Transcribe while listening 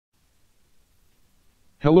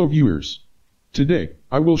Hello viewers. Today,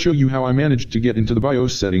 I will show you how I managed to get into the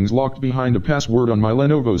BIOS settings locked behind a password on my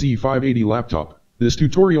Lenovo Z580 laptop. This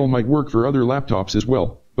tutorial might work for other laptops as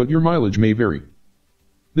well, but your mileage may vary.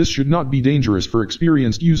 This should not be dangerous for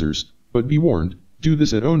experienced users, but be warned, do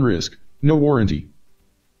this at own risk, no warranty.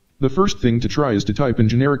 The first thing to try is to type in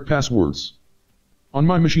generic passwords. On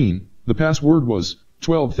my machine, the password was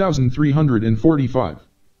 12,345.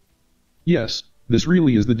 Yes, this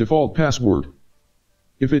really is the default password.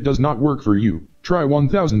 If it does not work for you, try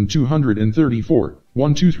 1234,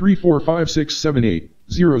 12345678,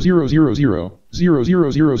 0000,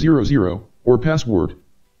 00000, or password.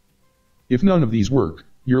 If none of these work,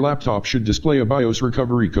 your laptop should display a BIOS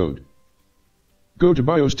recovery code. Go to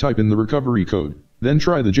BIOS, type in the recovery code, then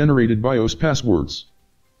try the generated BIOS passwords.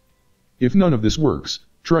 If none of this works,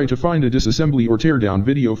 try to find a disassembly or teardown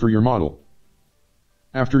video for your model.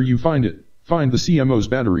 After you find it, find the CMOS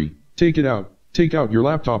battery, take it out. Take out your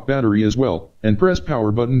laptop battery as well, and press power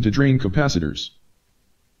button to drain capacitors.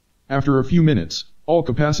 After a few minutes, all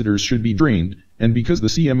capacitors should be drained, and because the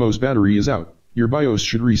CMOS battery is out, your BIOS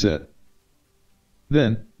should reset.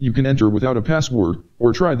 Then, you can enter without a password,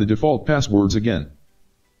 or try the default passwords again.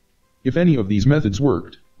 If any of these methods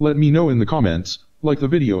worked, let me know in the comments, like the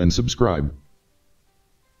video and subscribe.